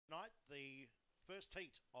first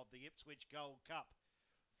heat of the Ipswich Gold Cup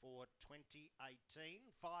for 2018.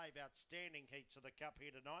 5 outstanding heats of the Cup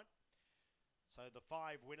here tonight. So the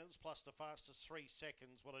 5 winners plus the fastest 3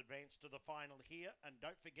 seconds will advance to the final here. And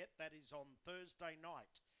don't forget, that is on Thursday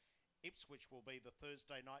night. Ipswich will be the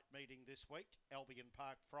Thursday night meeting this week. Albion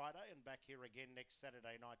Park Friday, and back here again next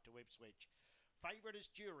Saturday night to Ipswich. Favourite is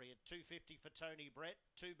Jury at $2.50 for Tony Brett.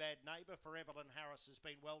 Too Bad Neighbour for Evelyn Harris has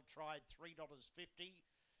been well tried, $3.50.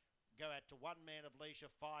 Go out to One Man of Leisure,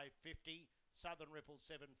 $5.50. Southern Ripple,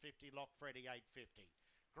 $7.50. Lock Freddy, $8.50.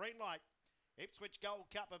 Green light. Ipswich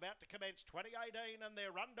Gold Cup about to commence 2018 and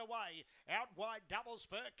they're underway. Out wide, Double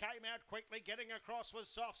Spur came out quickly, getting across with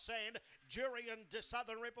Soft Sand. Jury and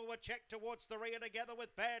Southern Ripple were checked towards the rear together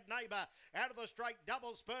with Bad Neighbour. Out of the straight,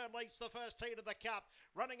 Double Spur leads the first heat of the Cup.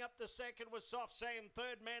 Running up the second was Soft Sand.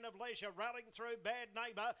 Third Man of Leisure rallying through Bad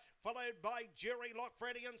Neighbour, followed by Jury, Lock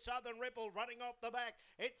Freddy and Southern Ripple running off the back.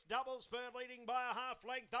 It's Double Spur leading by a half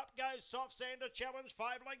length. Up goes Soft Sand to challenge,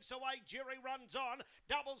 5 lengths away. Jury runs on.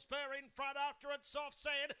 Double Spur in front after it, Soft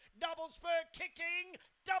Sand. Double Spur kicking.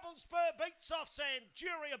 Double Spur beats Soft Sand.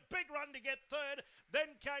 Jury a big run to get third.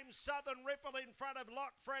 Then came Southern Ripple in front of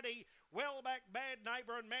Lock Freddy. Well back Bad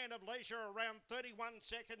Neighbour and Man of Leisure around 31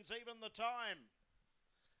 seconds even the time.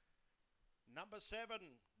 Number 7,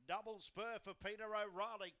 Double Spur for Peter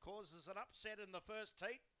O'Reilly, causes an upset in the first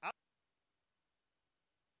heat.